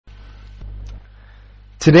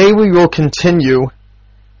Today we will continue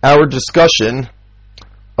our discussion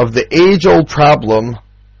of the age-old problem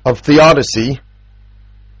of theodicy,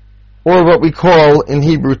 or what we call in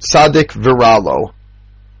Hebrew tzaddik v'ralo.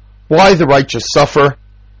 Why the righteous suffer,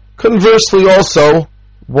 conversely also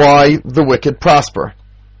why the wicked prosper.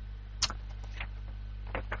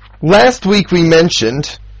 Last week we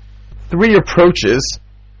mentioned three approaches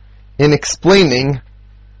in explaining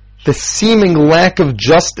the seeming lack of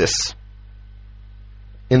justice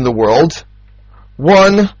in the world.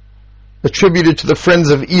 One attributed to the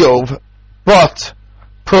friends of Eov, but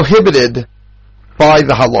prohibited by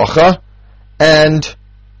the halacha and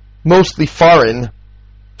mostly foreign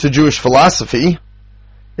to Jewish philosophy,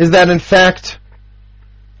 is that in fact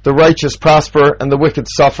the righteous prosper and the wicked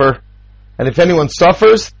suffer, and if anyone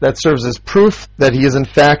suffers, that serves as proof that he is in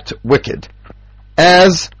fact wicked,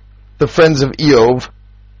 as the friends of Eov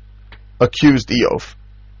accused Eov.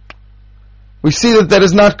 We see that that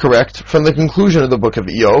is not correct from the conclusion of the book of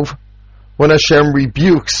Eov, when Hashem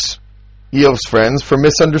rebukes Eov's friends for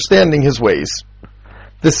misunderstanding his ways.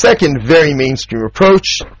 The second very mainstream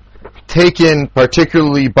approach, taken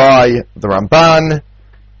particularly by the Ramban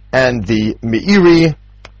and the Meiri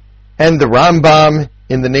and the Rambam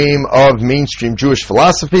in the name of mainstream Jewish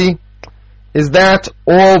philosophy, is that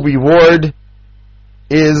all reward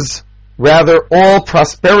is rather all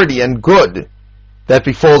prosperity and good that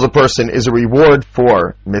befalls a person is a reward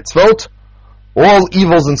for mitzvot. All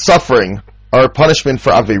evils and suffering are a punishment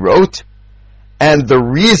for averot. And the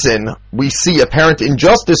reason we see apparent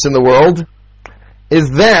injustice in the world is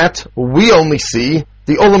that we only see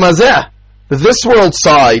the olam hazeh, this world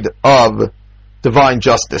side of divine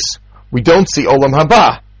justice. We don't see olam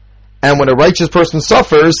haba. And when a righteous person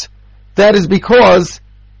suffers, that is because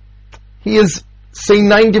he is, say,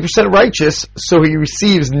 90% righteous, so he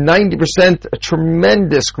receives 90% a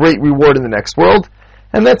tremendous great reward in the next world,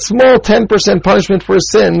 and that small 10% punishment for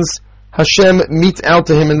his sins, Hashem metes out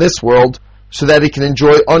to him in this world, so that he can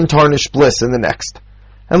enjoy untarnished bliss in the next.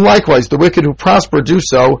 And likewise, the wicked who prosper do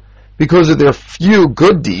so because of their few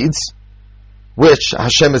good deeds, which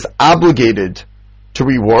Hashem is obligated to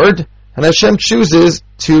reward, and Hashem chooses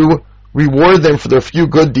to reward them for their few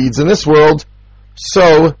good deeds in this world,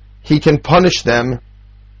 so he can punish them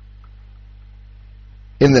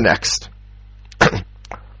in the next.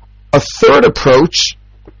 A third approach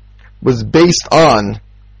was based on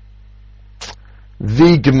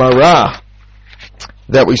the Gemara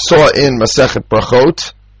that we saw in Masechet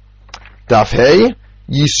Brachot, Daf Hey,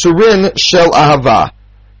 Yisurin Shel Ahava,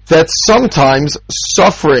 that sometimes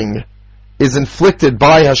suffering is inflicted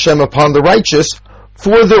by Hashem upon the righteous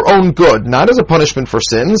for their own good, not as a punishment for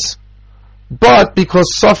sins, but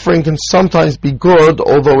because suffering can sometimes be good,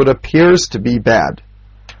 although it appears to be bad.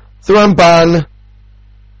 The Ramban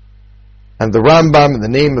and the Rambam, in the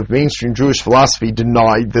name of mainstream Jewish philosophy,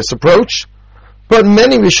 denied this approach, but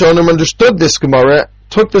many Rishonim understood this Gemara,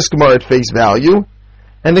 took this Gemara at face value,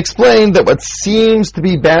 and explained that what seems to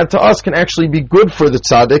be bad to us can actually be good for the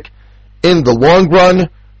tzaddik in the long run.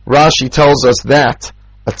 Rashi tells us that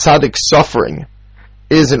a tzaddik's suffering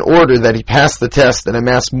is in order that he pass the test and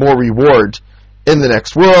amass more reward in the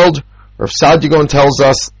next world. Rav Sadigon tells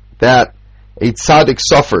us that a tzaddik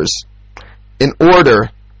suffers in order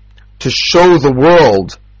to show the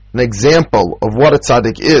world an example of what a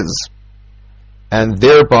tzaddik is, and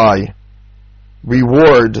thereby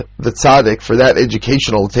reward the tzaddik for that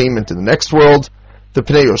educational attainment in the next world. The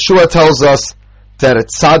Pnei Yoshua tells us that a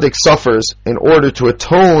tzaddik suffers in order to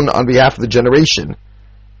atone on behalf of the generation,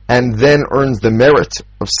 and then earns the merit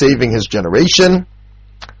of saving his generation.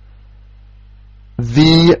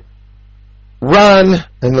 The Ran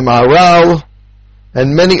and the Maharal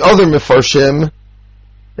and many other Mefarshim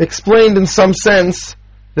explained in some sense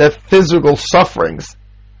that physical sufferings,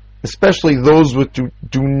 especially those which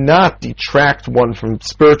do not detract one from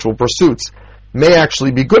spiritual pursuits, may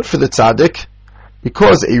actually be good for the tzaddik,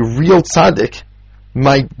 because a real tzaddik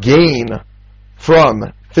might gain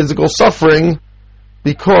from physical suffering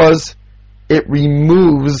because it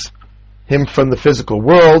removes him from the physical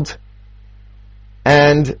world,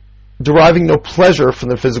 and deriving no pleasure from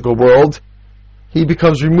the physical world, he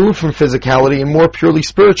becomes removed from physicality and more purely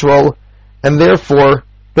spiritual, and therefore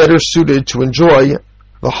better suited to enjoy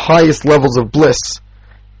the highest levels of bliss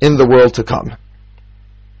in the world to come.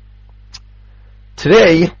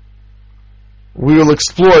 Today, we will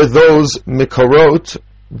explore those mikorot,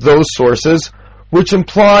 those sources, which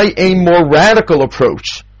imply a more radical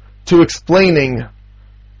approach to explaining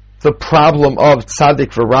the problem of tzaddik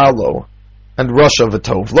v'ralo and rasha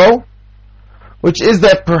v'tovlo, which is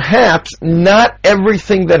that perhaps not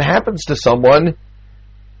everything that happens to someone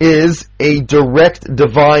is a direct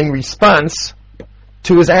divine response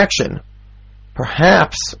to his action.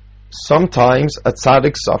 Perhaps sometimes a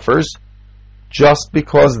tzaddik suffers just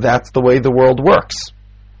because that's the way the world works.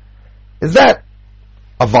 Is that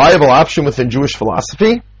a viable option within Jewish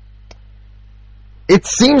philosophy? It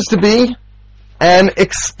seems to be an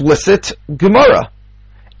explicit Gemara.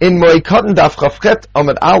 In Mo'ikatan Daf Chavchet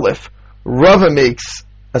Amud Aleph, Rava makes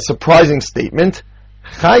a surprising statement: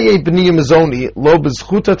 Chaye b'ni mizoni lo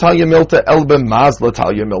b'zchuta talya milta el b'mazla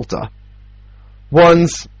talya milta.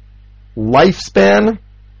 One's lifespan,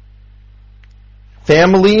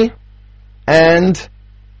 family, and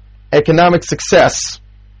economic success,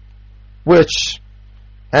 which,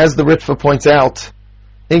 as the Ritva points out,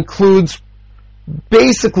 includes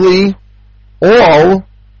basically all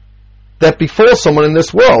that befalls someone in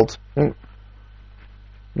this world.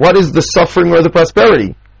 What is the suffering or the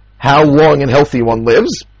prosperity? How long and healthy one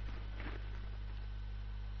lives,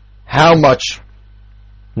 how much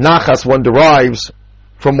nachas one derives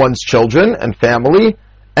from one's children and family,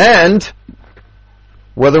 and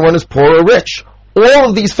whether one is poor or rich. All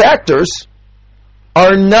of these factors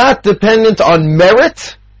are not dependent on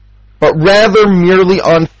merit, but rather merely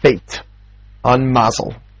on fate, on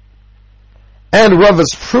mazel. And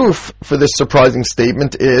Rava's proof for this surprising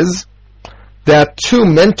statement is that two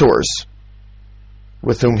mentors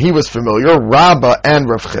with whom he was familiar, Rabbah and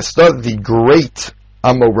Rav Chisda, the great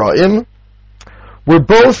Amoraim, were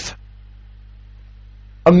both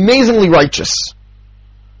amazingly righteous,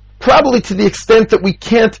 probably to the extent that we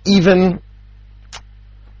can't even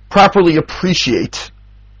properly appreciate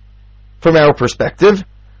from our perspective.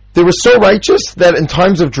 They were so righteous that in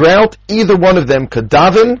times of drought, either one of them could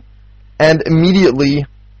daven and immediately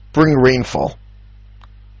bring rainfall.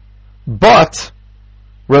 But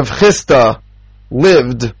Rav Chisda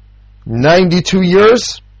lived 92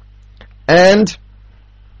 years and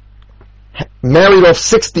married off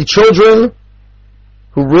 60 children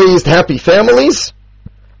who raised happy families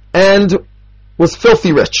and was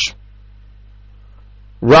filthy rich.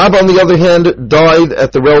 Rab, on the other hand, died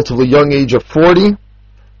at the relatively young age of 40,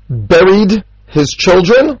 buried his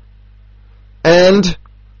children, and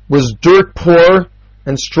was dirt poor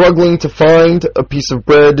and struggling to find a piece of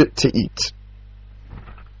bread to eat.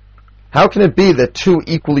 How can it be that two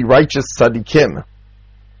equally righteous tzaddikim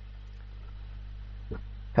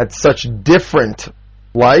had such different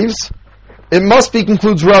lives? It must be,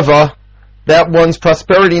 concludes Rava, that one's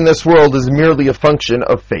prosperity in this world is merely a function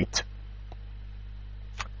of fate.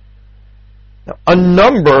 Now, a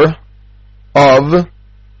number of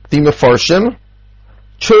the Mefarshim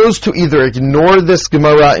chose to either ignore this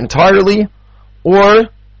Gemara entirely, or,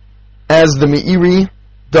 as the Meiri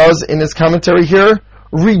does in his commentary here,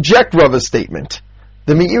 reject Rava's statement.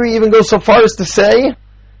 The Meiri even goes so far as to say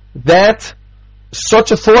that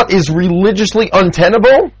such a thought is religiously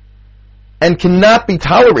untenable and cannot be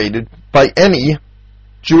tolerated by any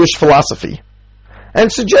Jewish philosophy,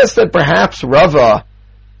 and suggests that perhaps Rava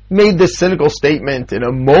made this cynical statement in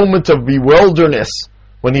a moment of bewilderness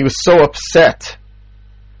when he was so upset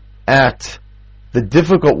at the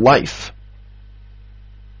difficult life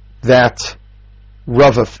that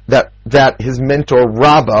Rava, that his mentor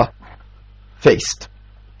Rabbah faced.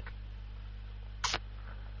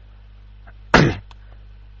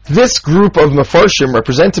 This group of Mefarshim,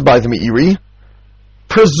 represented by the Meiri,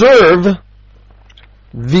 preserve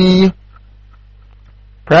the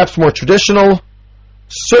perhaps more traditional,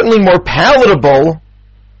 certainly more palatable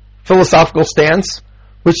philosophical stance,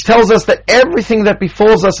 which tells us that everything that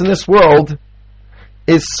befalls us in this world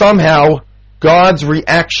is somehow God's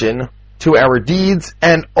reaction to our deeds,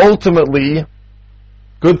 and ultimately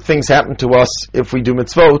good things happen to us if we do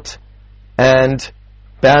mitzvot, and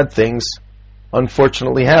bad things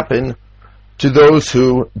unfortunately happen to those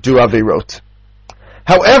who do averot.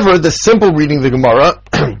 However, the simple reading of the Gemara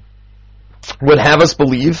would have us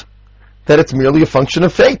believe that it's merely a function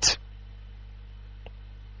of fate.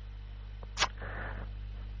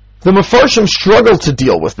 The Mefarshim struggle to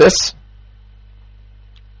deal with this.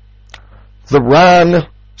 The Ran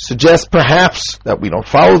suggests perhaps that we don't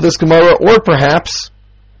follow this Gemara, or perhaps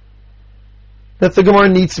that the Gemara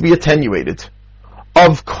needs to be attenuated.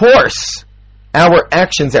 Of course, our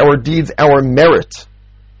actions, our deeds, our merit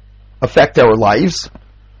affect our lives.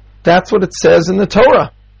 That's what it says in the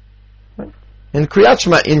Torah. In Kriyat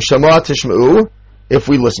Shema, in Shema Tishma'u, if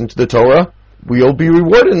we listen to the Torah, we'll be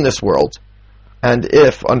rewarded in this world. And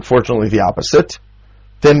if, unfortunately, the opposite,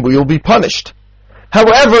 then we will be punished.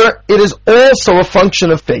 However, it is also a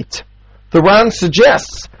function of fate. The Ran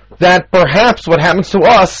suggests that perhaps what happens to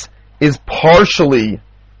us is partially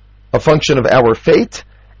a function of our fate,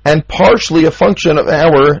 and partially a function of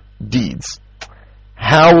our deeds.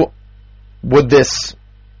 How would this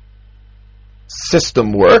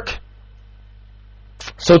system work?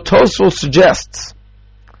 So Tosfos suggests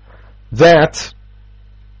that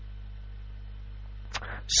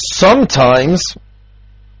sometimes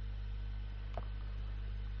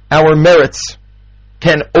our merits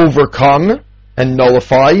can overcome and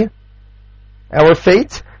nullify our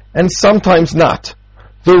fate, and sometimes not.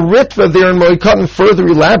 The Ritva there in Moikatim further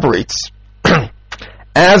elaborates,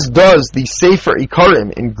 as does the Sefer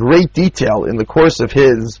Ikarim in great detail in the course of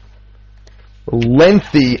his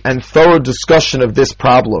lengthy and thorough discussion of this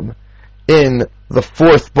problem in the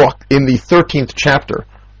fourth book, in the 13th chapter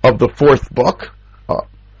of the fourth book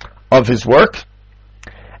of his work,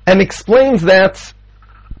 and explains that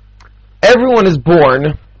everyone is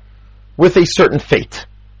born with a certain fate.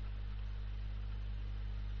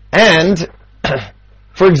 And,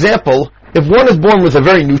 for example, if one is born with a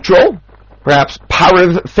very neutral, perhaps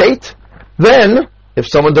Parav fate, then, if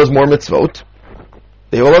someone does more mitzvot,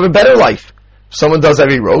 they will have a better life. If someone does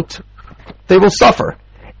avirot, they will suffer.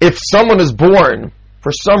 If someone is born,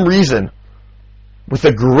 for some reason, with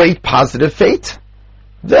a great positive fate,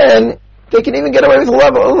 then they can even get away with a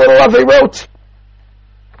little avirot.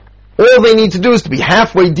 All they need to do is to be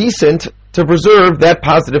halfway decent to preserve that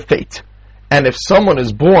positive fate. And if someone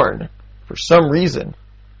is born, for some reason,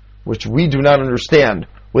 which we do not understand,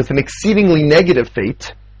 with an exceedingly negative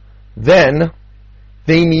fate, then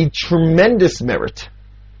they need tremendous merit.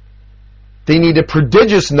 They need a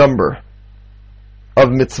prodigious number of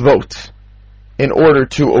mitzvot in order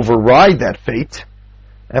to override that fate,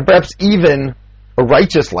 and perhaps even a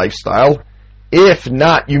righteous lifestyle, if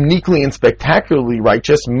not uniquely and spectacularly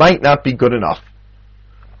righteous, might not be good enough.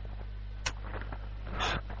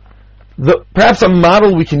 Perhaps a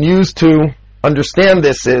model we can use to understand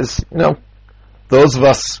this is, those of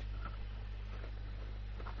us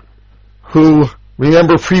who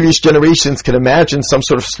remember previous generations can imagine some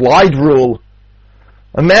sort of slide rule.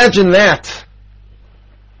 Imagine that.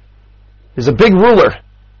 There's a big ruler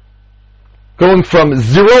going from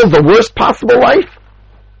 0, the worst possible life,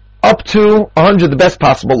 up to 100, the best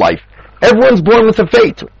possible life. Everyone's born with a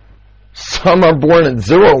fate. Some are born at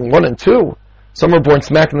 0, 1, and 2. Some are born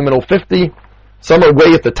smack in the middle, 50. Some are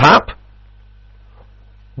way at the top.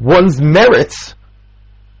 One's merits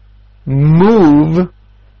move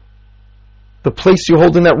the place you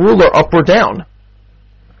hold in that ruler up or down.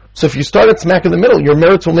 So if you start at smack in the middle, your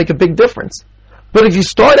merits will make a big difference. But if you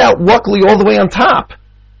start out luckily all the way on top,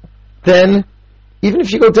 then even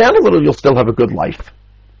if you go down a little, you'll still have a good life.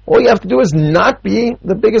 All you have to do is not be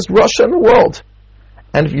the biggest Russia in the world.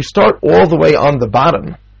 And if you start all the way on the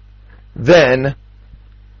bottom, then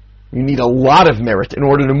you need a lot of merit in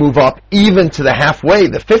order to move up even to the halfway,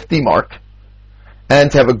 the 50 mark,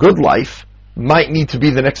 and to have a good life, might need to be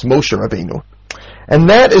the next Moshe Rabbeinu. And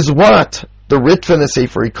that is what the Ritva and the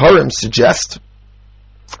Sefer Ikarim suggest,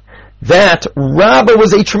 that Rabbah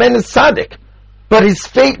was a tremendous tzaddik, but his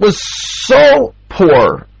fate was so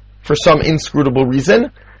poor for some inscrutable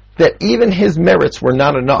reason that even his merits were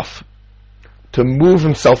not enough to move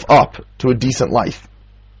himself up to a decent life.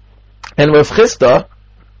 And Rav Chisda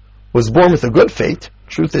was born with a good fate.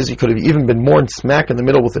 Truth is, he could have even been born smack in the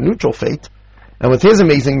middle with a neutral fate. And with his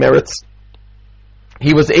amazing merits,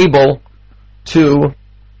 he was able to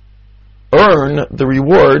earn the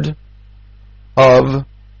reward of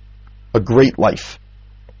a great life.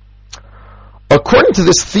 According to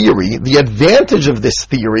this theory, the advantage of this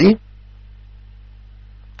theory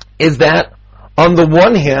is that, on the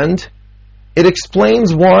one hand, it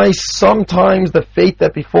explains why sometimes the fate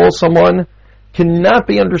that befalls someone cannot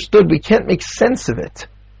be understood. We can't make sense of it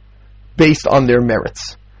based on their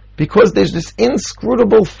merits, because there's this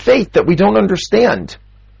inscrutable fate that we don't understand,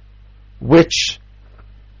 which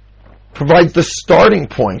provides the starting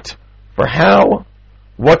point for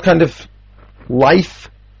what kind of life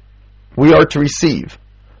we are to receive.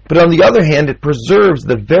 But on the other hand, it preserves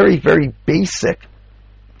the very, very basic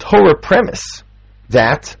Torah premise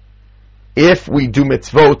that if we do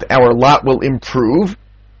mitzvot, our lot will improve,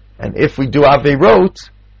 and if we do averot,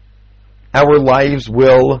 our lives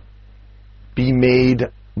will be made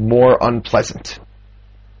more unpleasant.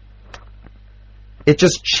 It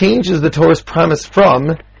just changes the Torah's promise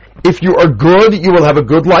from, if you are good, you will have a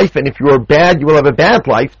good life, and if you are bad, you will have a bad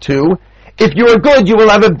life, to, if you are good, you will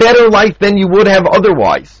have a better life than you would have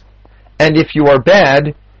otherwise. And if you are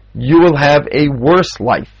bad, you will have a worse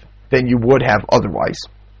life than you would have otherwise.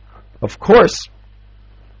 Of course,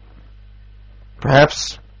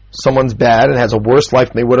 perhaps someone's bad and has a worse life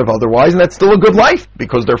than they would have otherwise, and that's still a good life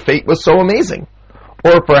because their fate was so amazing.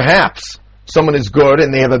 Or perhaps someone is good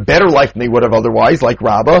and they have a better life than they would have otherwise, like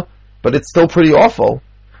Rabbah, but it's still pretty awful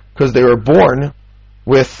because they were born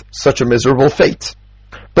with such a miserable fate.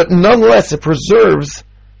 But nonetheless, it preserves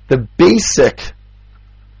the basic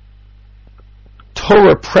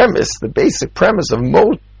Torah premise, the basic premise of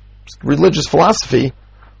most religious philosophy,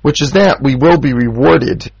 which is that we will be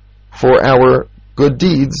rewarded for our good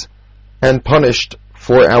deeds and punished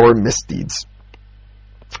for our misdeeds.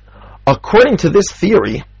 According to this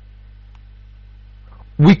theory,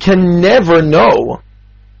 we can never know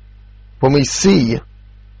when we see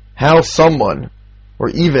how someone, or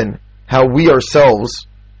even how we ourselves,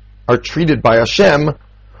 are treated by Hashem.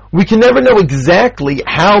 We can never know exactly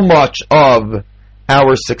how much of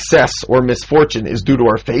our success or misfortune is due to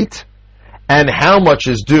our fate, and how much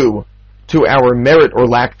is due to our merit or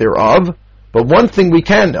lack thereof. But one thing we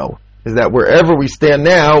can know is that wherever we stand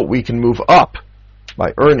now, we can move up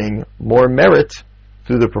by earning more merit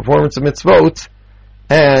through the performance of mitzvot,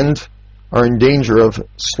 and are in danger of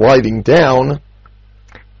sliding down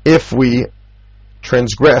if we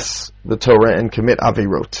transgress the Torah and commit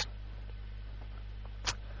averot.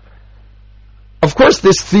 Of course,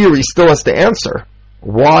 this theory still has to answer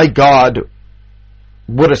why God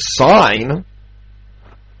would assign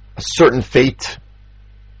a certain fate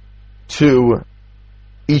to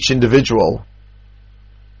each individual,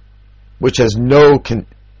 which has no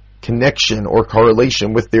connection or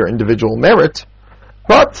correlation with their individual merit.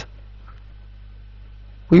 But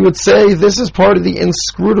we would say this is part of the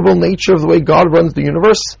inscrutable nature of the way God runs the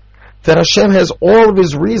universe, that Hashem has all of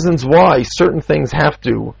His reasons why certain things have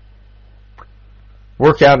to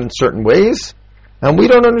work out in certain ways, and we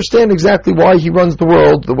don't understand exactly why He runs the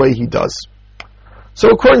world the way He does. So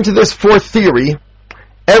according to this fourth theory,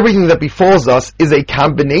 everything that befalls us is a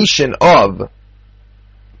combination of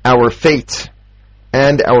our fate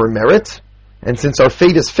and our merit, and since our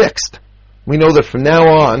fate is fixed, we know that from now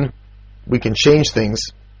on we can change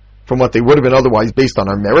things from what they would have been otherwise based on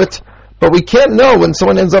our merit, but we can't know when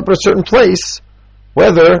someone ends up at a certain place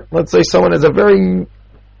whether, let's say, someone has a very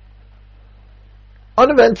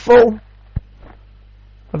uneventful,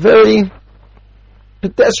 a very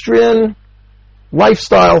pedestrian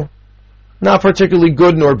lifestyle, not particularly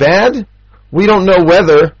good nor bad. We don't know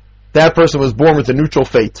whether that person was born with a neutral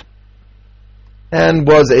fate and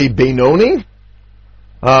was a Benoni,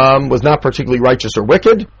 was not particularly righteous or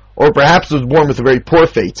wicked, or perhaps was born with a very poor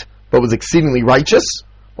fate but was exceedingly righteous,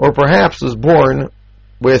 or perhaps was born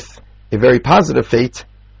with a very positive fate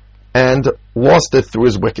and lost it through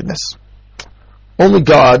his wickedness. Only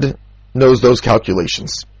God knows those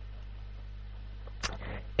calculations.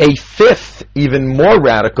 A fifth, even more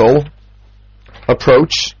radical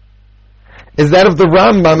approach is that of the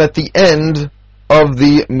Rambam at the end of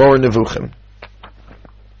the Moreh Nevuchim.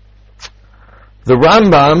 The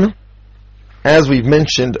Rambam, as we've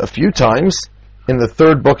mentioned a few times, in the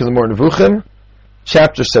third book of the Moreh Nevuchim,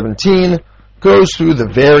 chapter 17, goes through the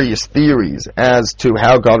various theories as to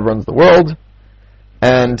how God runs the world,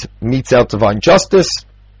 and metes out divine justice,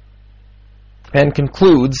 and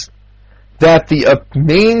concludes that the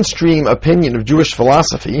mainstream opinion of Jewish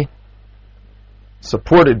philosophy,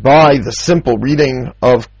 supported by the simple reading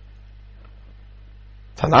of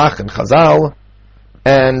Tanakh and Chazal,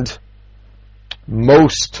 and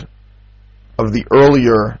most of the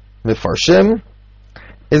earlier Mefarshim,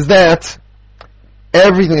 is that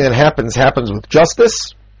everything that happens with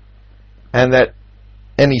justice, and that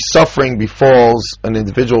any suffering befalls an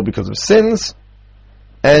individual because of sins,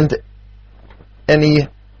 and any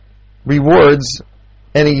rewards,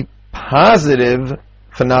 any positive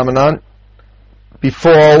phenomenon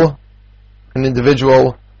befall an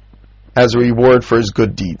individual as a reward for his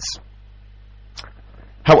good deeds.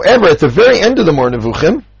 However, at the very end of the Moreh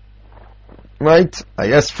Nevuchim, right, I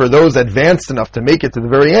guess for those advanced enough to make it to the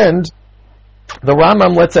very end, the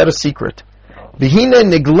Rambam lets out a secret. V'hine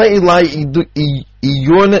nigle elai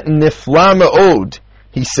iyun nifla me'od,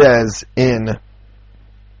 he says in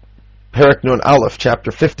Perek Nun Aleph,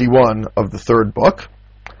 chapter 51 of the third book.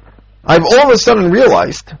 I've all of a sudden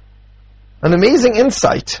realized an amazing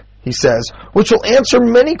insight, he says, which will answer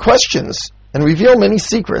many questions and reveal many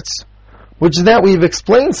secrets, which is that we've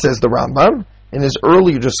explained, says the Rambam, in his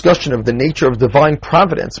earlier discussion of the nature of divine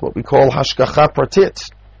providence, what we call hashgacha pratit,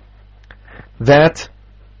 that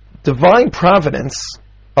divine providence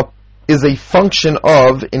is a function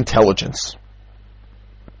of intelligence.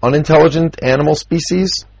 Unintelligent animal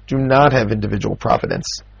species do not have individual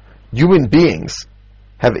providence. Human beings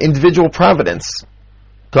have individual providence.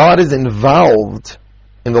 God is involved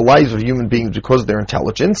in the lives of human beings because of their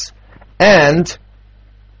intelligence, and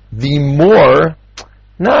the more,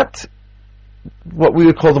 not what we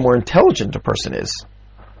would call the more intelligent a person is.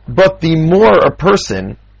 But the more a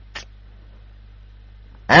person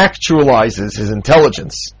actualizes his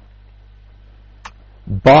intelligence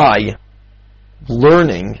by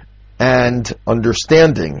learning and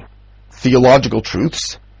understanding theological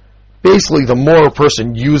truths, basically the more a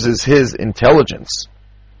person uses his intelligence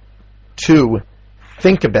to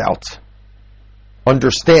think about,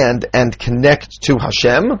 understand, and connect to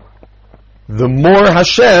Hashem, the more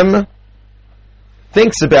Hashem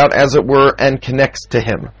thinks about, as it were, and connects to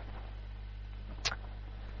him.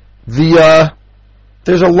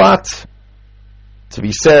 There's a lot to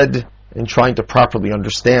be said in trying to properly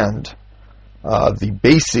understand the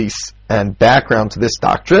basis and background to this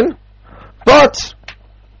doctrine, but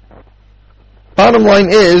bottom line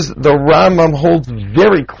is, the Rambam holds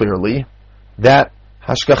very clearly that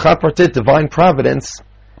Hashgachat Pratit, divine providence,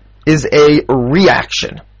 is a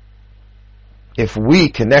reaction. If we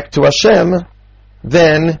connect to Hashem,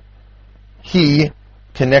 then He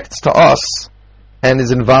connects to us and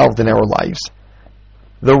is involved in our lives.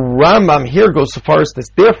 The Rambam here goes so far as this.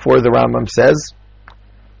 Therefore, the Rambam says,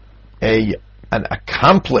 an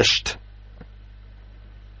accomplished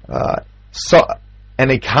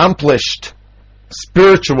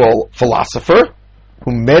spiritual philosopher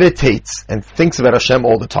who meditates and thinks about Hashem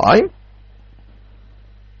all the time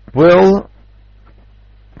will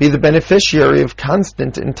be the beneficiary of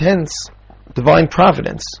constant, intense divine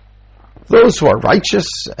providence. Those who are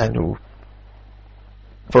righteous and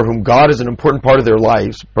for whom God is an important part of their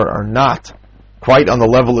lives, but are not quite on the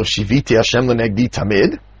level of Shiviti Hashem L'Negdi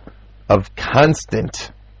Tamid, of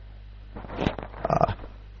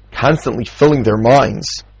constantly filling their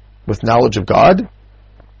minds with knowledge of God,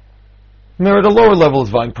 merit a lower level of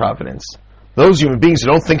divine providence. Those human beings who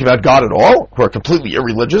don't think about God at all, who are completely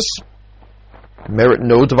irreligious, merit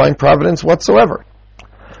no divine providence whatsoever.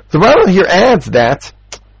 The Rambam here adds that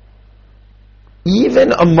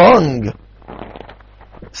even among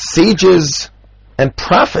sages and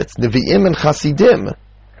prophets, Nevi'im and Chasidim,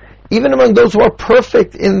 even among those who are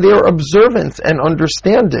perfect in their observance and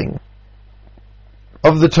understanding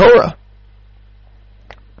of the Torah,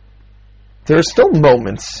 there are still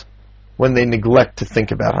moments when they neglect to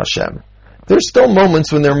think about Hashem. There are still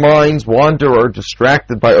moments when their minds wander or are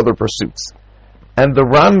distracted by other pursuits. And the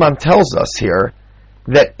Rambam tells us here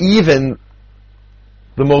that even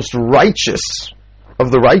the most righteous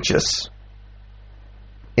of the righteous,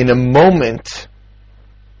 in a moment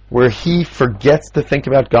where he forgets to think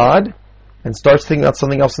about God and starts thinking about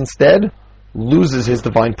something else instead, loses his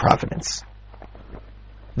divine providence.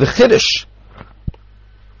 The Chiddush,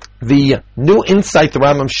 the new insight the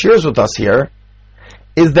Rambam shares with us here,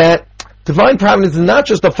 is that divine providence is not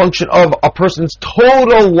just a function of a person's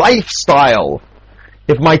total lifestyle.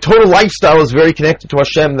 If my total lifestyle is very connected to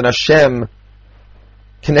Hashem, then Hashem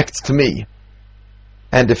connects to me.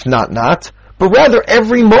 And if not. But rather,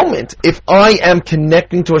 every moment, if I am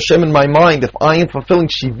connecting to Hashem in my mind, if I am fulfilling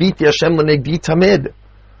Shiviti Hashem L'Negdi Tamid,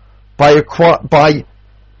 by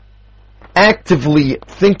actively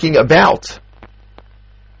thinking about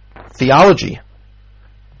theology,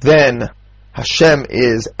 then Hashem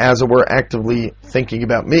is, as it were, actively thinking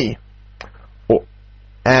about me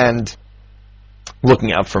and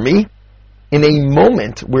looking out for me in a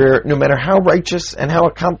moment where, no matter how righteous and how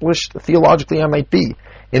accomplished theologically I might be,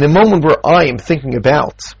 in a moment where I am thinking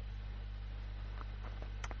about,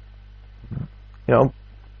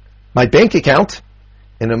 my bank account,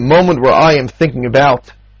 in a moment where I am thinking about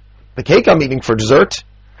the cake I'm eating for dessert,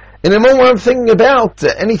 in a moment where I'm thinking about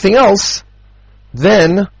anything else,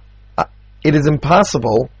 then it is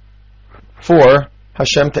impossible for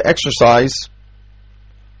Hashem to exercise,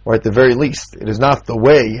 or at the very least, it is not the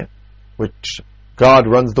way which God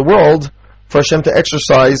runs the world, for Hashem to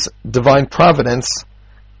exercise divine providence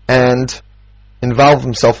and involve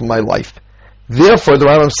himself in my life. Therefore, the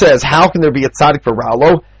Rambam says, how can there be a tzaddik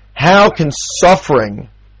v'ra'lo? How can suffering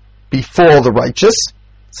befall the righteous?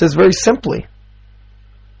 It says very simply,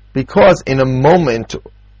 because in a moment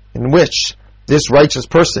in which this righteous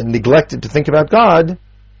person neglected to think about God,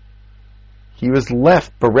 he was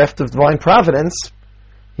left bereft of divine providence.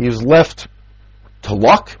 He was left to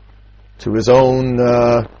luck, to his own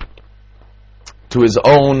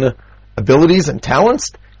abilities and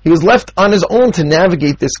talents. He was left on his own to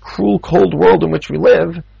navigate this cruel, cold world in which we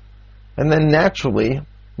live, and then naturally,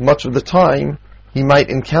 much of the time, he might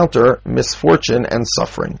encounter misfortune and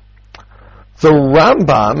suffering. The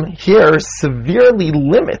Rambam here severely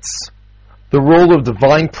limits the role of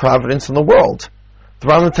divine providence in the world. The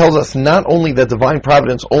Rambam tells us not only that divine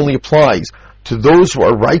providence only applies to those who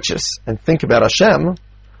are righteous and think about Hashem,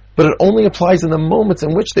 but it only applies in the moments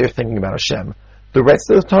in which they're thinking about Hashem. The rest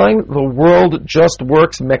of the time, the world just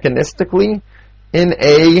works mechanistically in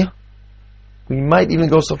a, we might even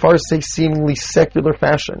go so far as to say, seemingly secular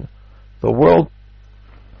fashion. The world,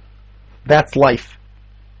 that's life.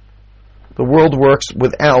 The world works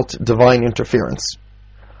without divine interference.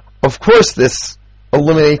 Of course, this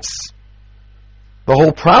eliminates the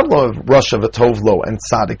whole problem of Rasha v'Tovlo and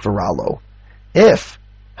Tzaddik v'Ralo. If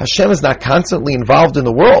Hashem is not constantly involved in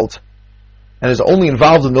the world, and is only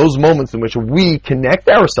involved in those moments in which we connect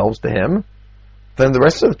ourselves to Him, then the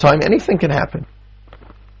rest of the time anything can happen.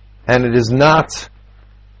 And it is not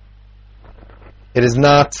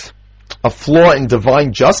a flaw in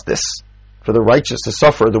divine justice for the righteous to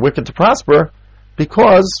suffer, the wicked to prosper,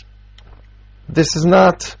 because this is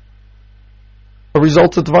not a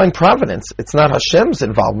result of divine providence. It's not Hashem's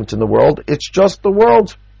involvement in the world, it's just the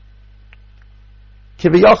world,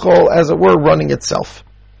 kiviyachol, as it were, running itself.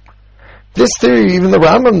 This theory, even the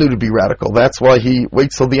Rambam knew to be radical. That's why he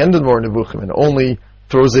waits till the end of the Moreh Nevuchim and only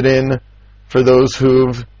throws it in for those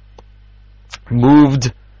who've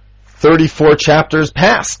moved 34 chapters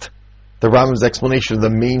past the Rambam's explanation of the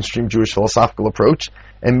mainstream Jewish philosophical approach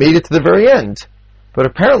and made it to the very end. But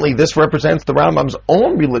apparently this represents the Rambam's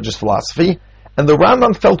own religious philosophy, and the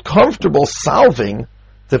Rambam felt comfortable solving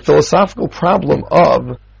the philosophical problem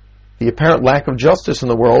of the apparent lack of justice in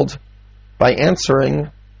the world by answering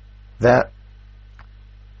that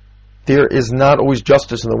there is not always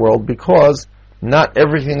justice in the world, because not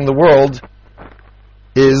everything in the world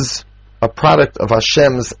is a product of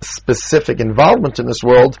Hashem's specific involvement in this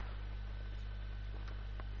world.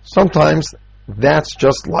 Sometimes that's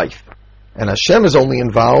just life. And Hashem is only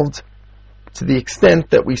involved to the extent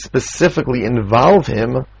that we specifically involve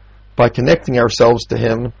Him by connecting ourselves to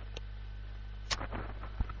Him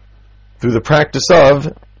through the practice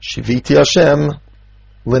of Shiviti Hashem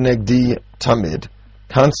L'negdi Tamid,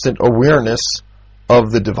 constant awareness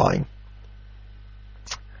of the divine.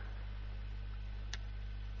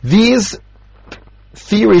 These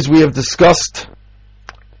theories we have discussed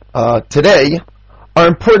today are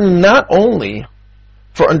important not only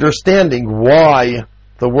for understanding why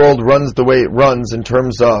the world runs the way it runs in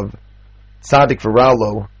terms of Tzaddik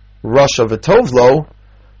v'Ralo, Rasha v'Tovlo,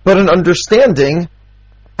 but in understanding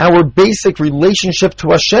our basic relationship to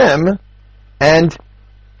Hashem and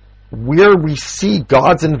where we see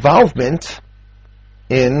God's involvement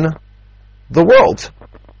in the world.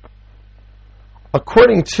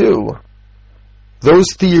 According to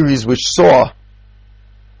those theories which saw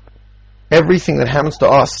everything that happens to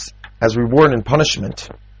us as reward and punishment,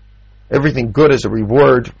 everything good as a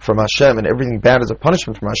reward from Hashem and everything bad as a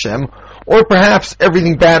punishment from Hashem, or perhaps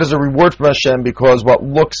everything bad as a reward from Hashem because what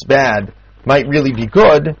looks bad might really be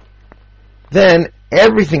good, then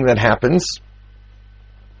everything that happens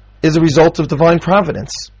is a result of divine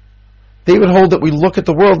providence. They would hold that we look at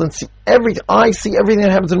the world and I see everything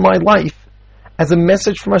that happens in my life as a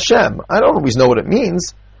message from Hashem. I don't always know what it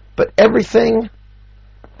means, but everything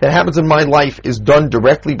that happens in my life is done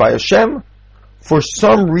directly by Hashem for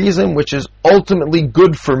some reason which is ultimately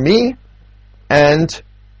good for me and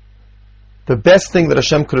the best thing that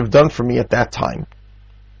Hashem could have done for me at that time.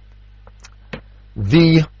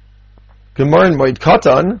 The Gemara in Moed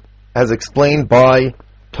Katan, as explained by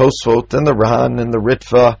Tosfot and the Ran and the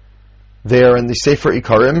Ritva there in the Sefer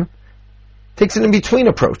Ikarim, takes an in-between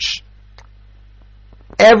approach.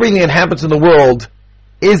 Everything that happens in the world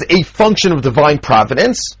is a function of divine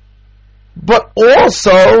providence, but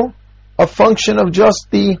also a function of just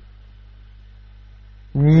the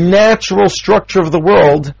natural structure of the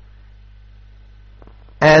world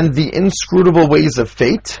and the inscrutable ways of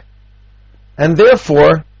fate, and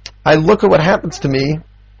therefore I look at what happens to me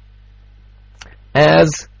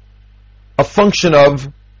as a function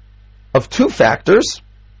of two factors,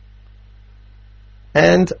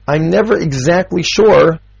 and I'm never exactly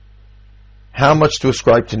sure how much to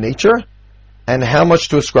ascribe to nature and how much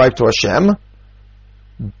to ascribe to Hashem,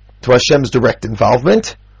 to Hashem's direct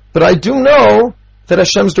involvement, but I do know that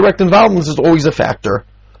Hashem's direct involvement is always a factor.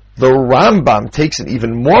 The Rambam takes an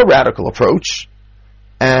even more radical approach,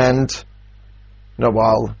 and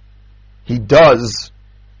while he does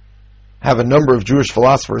have a number of Jewish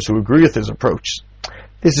philosophers who agree with his approach,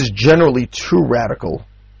 this is generally too radical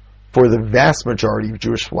for the vast majority of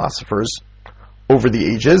Jewish philosophers over the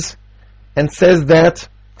ages, and says that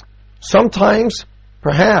sometimes,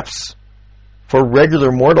 perhaps, for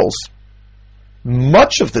regular mortals,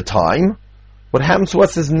 much of the time, what happens to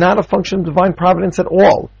us is not a function of divine providence at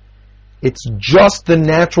all. It's just the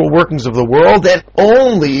natural workings of the world, and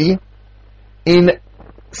only in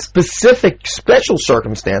specific, special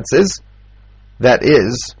circumstances, that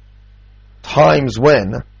is, times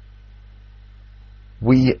when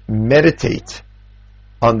we meditate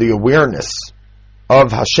on the awareness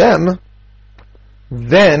of Hashem,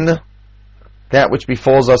 then that which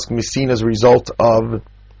befalls us can be seen as a result of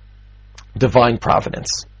divine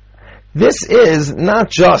providence. This is not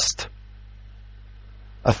just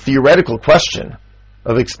a theoretical question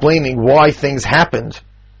of explaining why things happened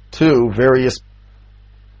to various,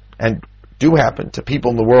 and do happen to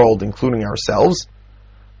people in the world, including ourselves,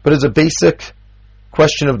 but is a basic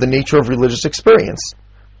question of the nature of religious experience.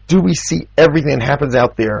 Do we see everything that happens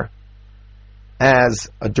out there as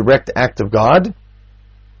a direct act of God,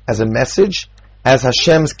 as a message, as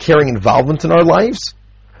Hashem's caring involvement in our lives?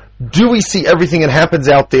 Do we see everything that happens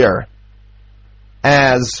out there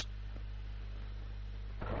as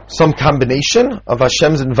some combination of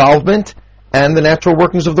Hashem's involvement and the natural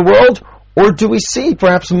workings of the world? Or do we see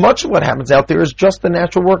perhaps much of what happens out there as just the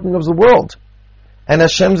natural working of the world, and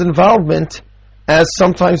Hashem's involvement as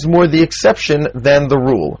sometimes more the exception than the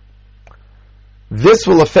rule? This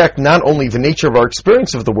will affect not only the nature of our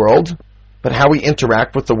experience of the world, but how we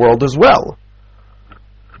interact with the world as well.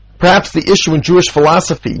 Perhaps the issue in Jewish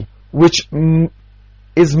philosophy, which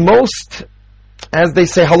is most, as they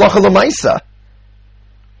say, halacha l'maisa,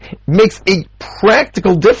 makes a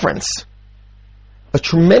practical difference, a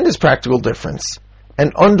tremendous practical difference,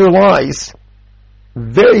 and underlies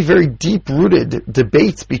very, very deep-rooted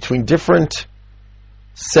debates between different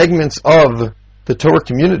segments of the Torah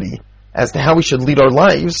community as to how we should lead our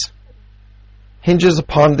lives, hinges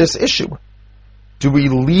upon this issue. Do we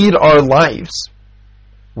lead our lives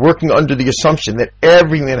working under the assumption that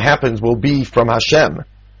everything that happens will be from Hashem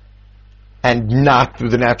and not through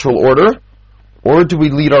the natural order? Or do we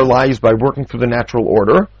lead our lives by working through the natural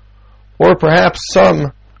order, or perhaps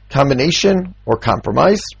some combination or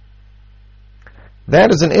compromise?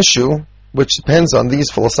 That is an issue which depends on these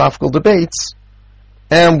philosophical debates,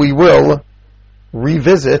 and we will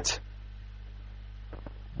revisit,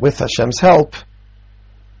 with Hashem's help,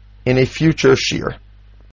 in a future shiur.